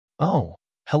Oh,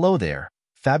 hello there,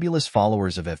 fabulous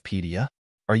followers of Evpedia.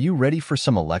 Are you ready for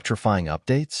some electrifying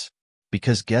updates?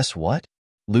 Because guess what?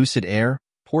 Lucid Air,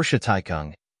 Porsche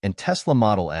Taycan, and Tesla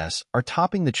Model S are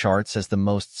topping the charts as the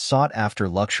most sought-after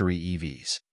luxury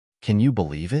EVs. Can you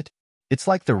believe it? It's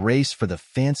like the race for the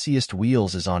fanciest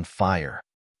wheels is on fire.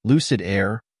 Lucid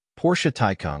Air, Porsche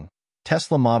Taycan,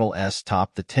 Tesla Model S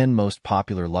top the 10 most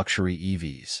popular luxury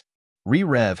EVs.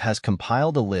 Rerev has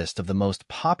compiled a list of the most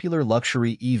popular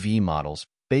luxury EV models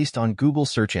based on Google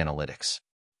Search Analytics.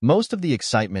 Most of the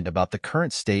excitement about the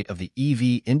current state of the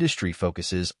EV industry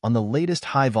focuses on the latest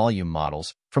high-volume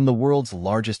models from the world's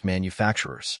largest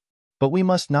manufacturers. But we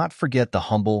must not forget the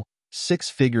humble,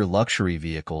 six-figure luxury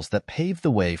vehicles that paved the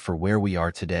way for where we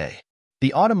are today.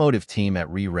 The automotive team at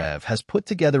Rerev has put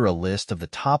together a list of the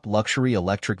top luxury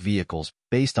electric vehicles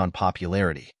based on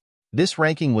popularity. This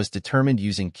ranking was determined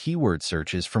using keyword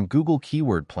searches from Google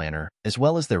Keyword Planner, as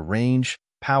well as their range,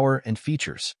 power, and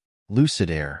features. Lucid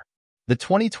Air. The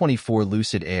 2024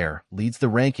 Lucid Air leads the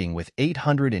ranking with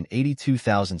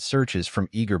 882,000 searches from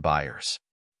eager buyers.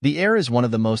 The Air is one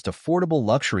of the most affordable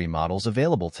luxury models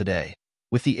available today,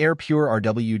 with the Air Pure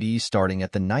RWD starting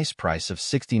at the nice price of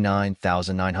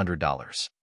 $69,900.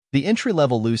 The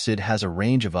entry-level Lucid has a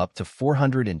range of up to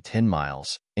 410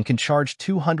 miles and can charge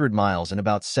 200 miles in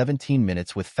about 17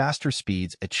 minutes with faster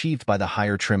speeds achieved by the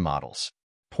higher trim models.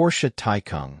 Porsche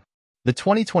Taycan. The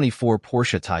 2024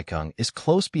 Porsche Taycan is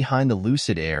close behind the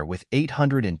Lucid Air with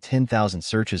 810,000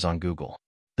 searches on Google.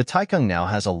 The Taycan now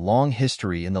has a long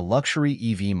history in the luxury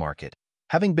EV market,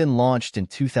 having been launched in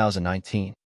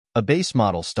 2019. A base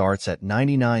model starts at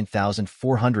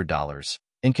 $99,400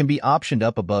 and can be optioned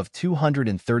up above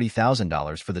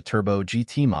 $230,000 for the Turbo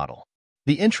GT model.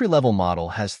 The entry-level model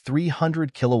has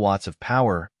 300 kilowatts of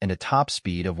power and a top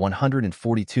speed of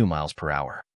 142 miles per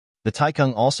hour. The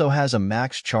Taycan also has a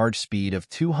max charge speed of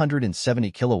 270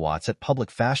 kilowatts at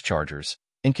public fast chargers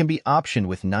and can be optioned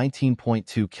with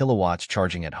 19.2 kilowatts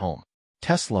charging at home.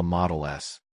 Tesla Model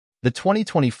S. The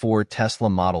 2024 Tesla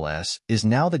Model S is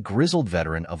now the grizzled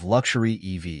veteran of luxury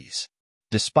EVs.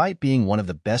 Despite being one of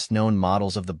the best-known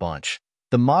models of the bunch,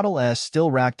 the Model S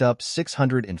still racked up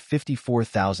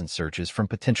 654,000 searches from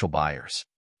potential buyers.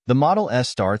 The Model S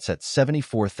starts at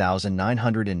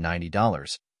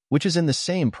 $74,990, which is in the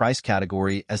same price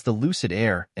category as the Lucid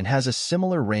Air and has a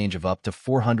similar range of up to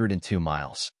 402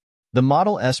 miles. The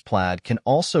Model S Plaid can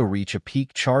also reach a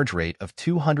peak charge rate of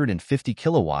 250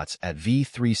 kilowatts at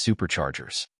V3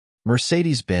 superchargers.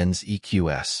 Mercedes-Benz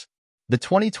EQS. The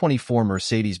 2024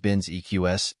 Mercedes-Benz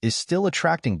EQS is still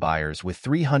attracting buyers with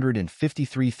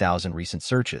 353,000 recent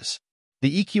searches.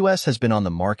 The EQS has been on the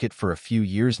market for a few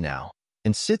years now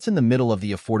and sits in the middle of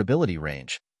the affordability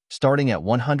range, starting at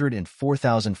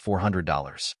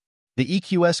 $104,400. The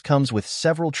EQS comes with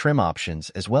several trim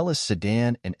options as well as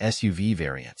sedan and SUV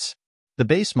variants. The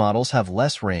base models have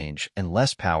less range and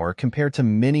less power compared to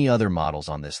many other models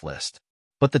on this list.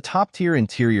 But the top-tier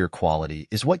interior quality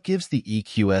is what gives the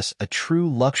EQS a true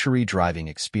luxury driving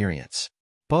experience.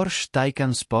 Porsche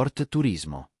Taycan Sport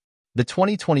Turismo. The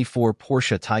 2024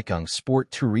 Porsche Taycan Sport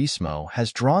Turismo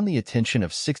has drawn the attention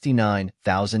of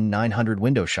 69,900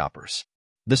 window shoppers.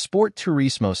 The Sport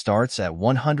Turismo starts at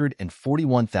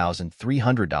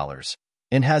 $141,300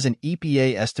 and has an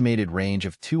EPA estimated range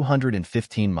of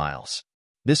 215 miles.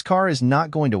 This car is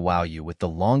not going to wow you with the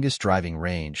longest driving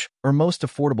range or most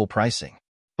affordable pricing,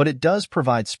 but it does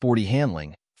provide sporty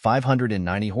handling,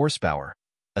 590 horsepower,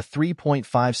 a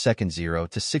 3.5-second 0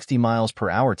 to 60 miles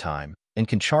per hour time, and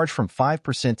can charge from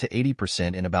 5% to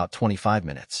 80% in about 25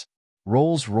 minutes.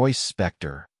 Rolls-Royce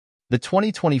Spectre. The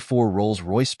 2024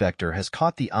 Rolls-Royce Spectre has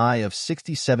caught the eye of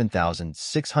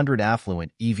 67,600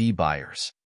 affluent EV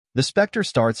buyers. The Spectre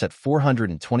starts at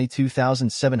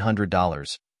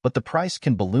 $422,700, but the price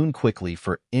can balloon quickly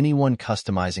for anyone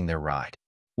customizing their ride.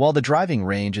 While the driving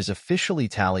range is officially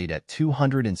tallied at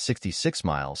 266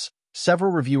 miles,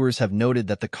 several reviewers have noted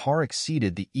that the car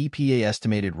exceeded the EPA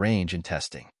estimated range in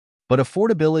testing. But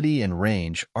affordability and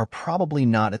range are probably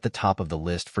not at the top of the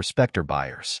list for Spectre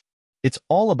buyers. It's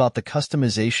all about the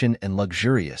customization and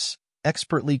luxurious,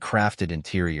 expertly crafted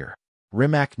interior.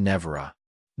 Rimac Nevera.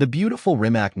 The beautiful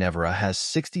Rimac Nevera has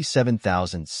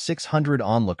 67,600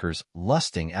 onlookers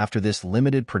lusting after this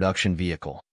limited production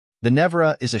vehicle. The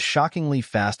Nevera is a shockingly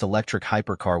fast electric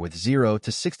hypercar with 0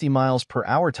 to 60 miles per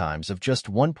hour times of just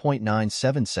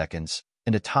 1.97 seconds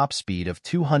and a top speed of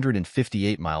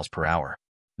 258 miles per hour.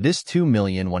 This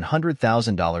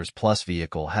 $2,100,000 plus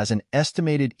vehicle has an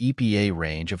estimated EPA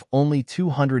range of only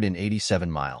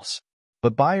 287 miles.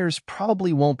 But buyers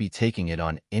probably won't be taking it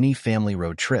on any family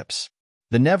road trips.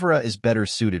 The Nevera is better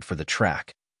suited for the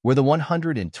track, where the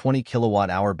 120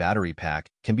 kilowatt-hour battery pack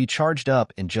can be charged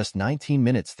up in just 19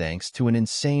 minutes thanks to an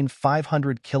insane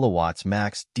 500 kilowatts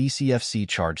max DCFC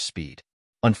charge speed.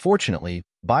 Unfortunately,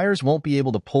 buyers won't be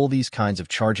able to pull these kinds of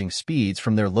charging speeds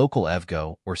from their local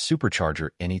EVgo or supercharger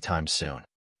anytime soon.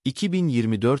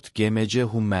 2024 GMC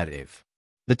Hummer EV.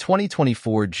 The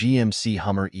 2024 GMC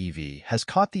Hummer EV has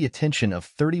caught the attention of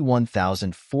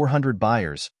 31,400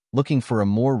 buyers looking for a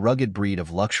more rugged breed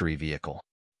of luxury vehicle.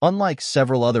 Unlike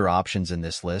several other options in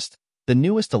this list, the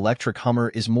newest electric Hummer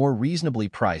is more reasonably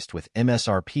priced with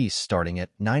MSRP starting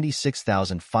at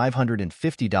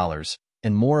 $96,550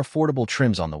 and more affordable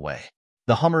trims on the way.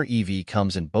 The Hummer EV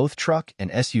comes in both truck and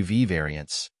SUV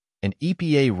variants, and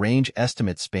EPA range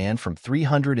estimates span from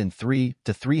 303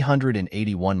 to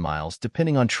 381 miles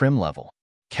depending on trim level.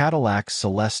 Cadillac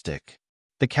Celestiq.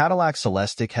 The Cadillac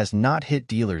Celestiq has not hit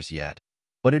dealers yet,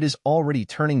 but it is already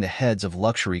turning the heads of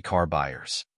luxury car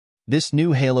buyers. This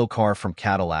new halo car from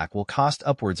Cadillac will cost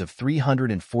upwards of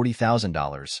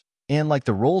 $340,000, and like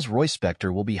the Rolls-Royce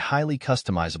Spectre will be highly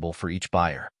customizable for each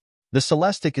buyer. The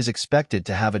Celestiq is expected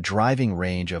to have a driving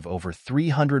range of over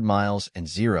 300 miles and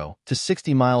 0 to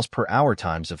 60 miles per hour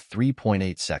times of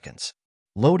 3.8 seconds.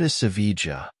 Lotus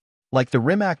Evija. Like the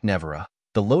Rimac Nevera,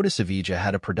 the Lotus Evija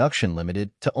had a production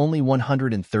limited to only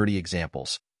 130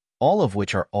 examples, all of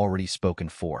which are already spoken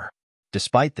for.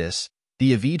 Despite this,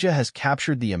 the Evija has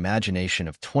captured the imagination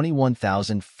of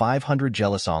 21,500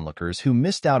 jealous onlookers who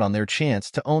missed out on their chance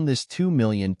to own this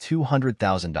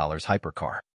 $2,200,000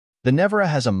 hypercar. The Nevera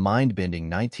has a mind-bending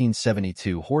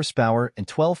 1972 horsepower and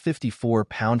 1,254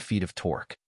 pound-feet of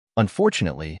torque.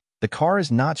 Unfortunately, the car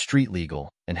is not street legal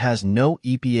and has no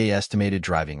EPA-estimated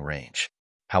driving range.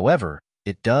 However,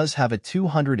 it does have a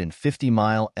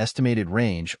 250-mile estimated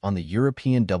range on the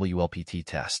European WLTP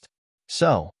test.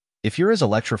 So, if you're as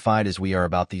electrified as we are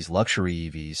about these luxury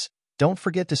EVs, don't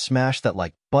forget to smash that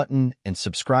like button and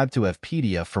subscribe to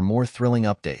Evpedia for more thrilling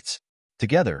updates.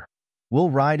 Together,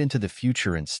 we'll ride into the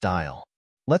future in style.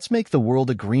 Let's make the world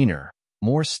a greener,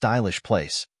 more stylish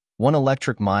place, one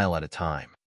electric mile at a time.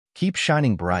 Keep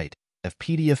shining bright,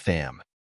 Evpedia fam.